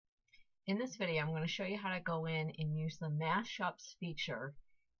In this video, I'm going to show you how to go in and use the Mashups feature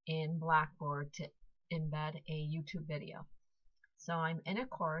in Blackboard to embed a YouTube video. So I'm in a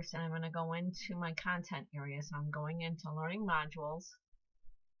course and I'm going to go into my content area. So I'm going into Learning Modules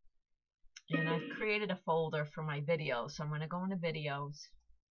and I've created a folder for my videos. So I'm going to go into Videos,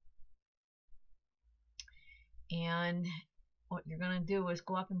 and what you're going to do is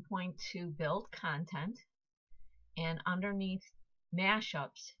go up and point to Build Content, and underneath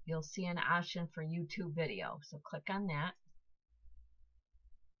Mashups you'll see an option for YouTube video, so click on that.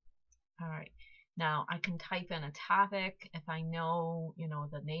 Alright, now I can type in a topic. If I know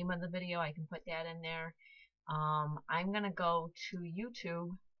the name of the video, I can put that in there. I'm gonna go to YouTube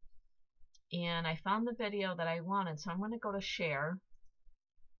and I found the video that I wanted, so I'm going to go to Share.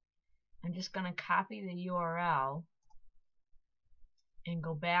 I'm just going to copy the URL and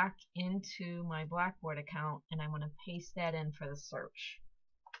go back into my Blackboard account, and I'm going to paste that in for the search.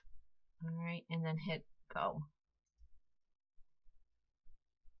 Alright, and then hit go.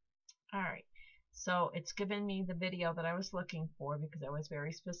 Alright, so it's given me the video that I was looking for because I was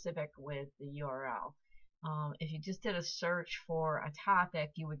very specific with the URL. If you just did a search for a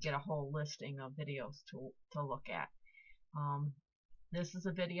topic, you would get a whole listing of videos to look at. This is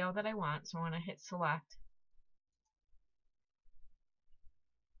a video that I want, so I'm going to hit select.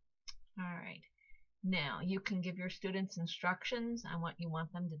 Alright, now you can give your students instructions on what you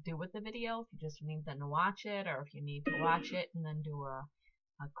want them to do with the video. If you just need them to watch it, or if you need to watch it and then do a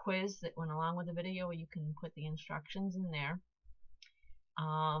quiz that went along with the video, you can put the instructions in there.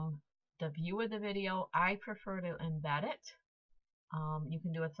 The view of the video, I prefer to embed it. You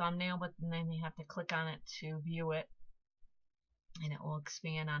can do a thumbnail, but then you have to click on it to view it, and it will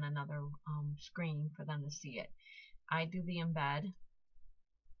expand on another screen for them to see it. I do the embed.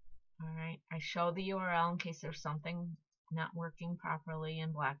 Alright, I show the URL in case there's something not working properly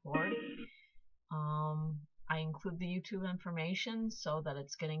in Blackboard. I include the YouTube information so that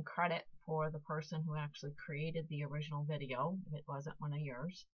it's getting credit for the person who actually created the original video, if it wasn't one of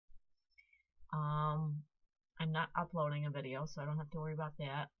yours. I'm not uploading a video, so I don't have to worry about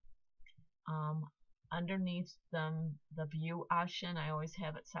that. Underneath the view option, I always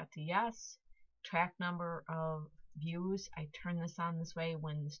have it set to yes. Track number of views, I turn this on this way.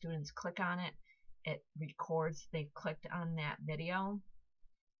 When the students click on it, it records they've clicked on that video.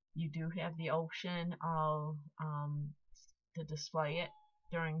 You do have the option of to display it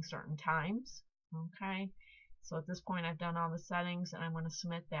during certain times. Okay, so at this point I've done all the settings and I'm going to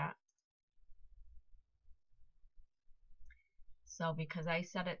submit that. So because I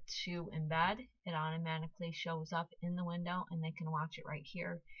set it to embed, it automatically shows up in the window and they can watch it right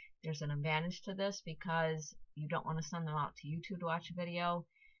here. There's an advantage to this because you don't want to send them out to YouTube to watch a video.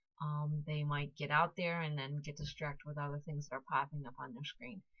 They might get out there and then get distracted with other things that are popping up on their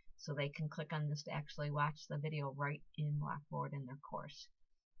screen. So they can click on this to actually watch the video right in Blackboard in their course.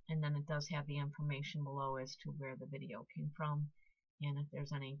 And then it does have the information below as to where the video came from and if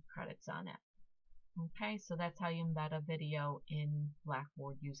there's any credits on it. Okay, so that's how you embed a video in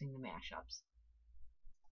Blackboard using the Mashups.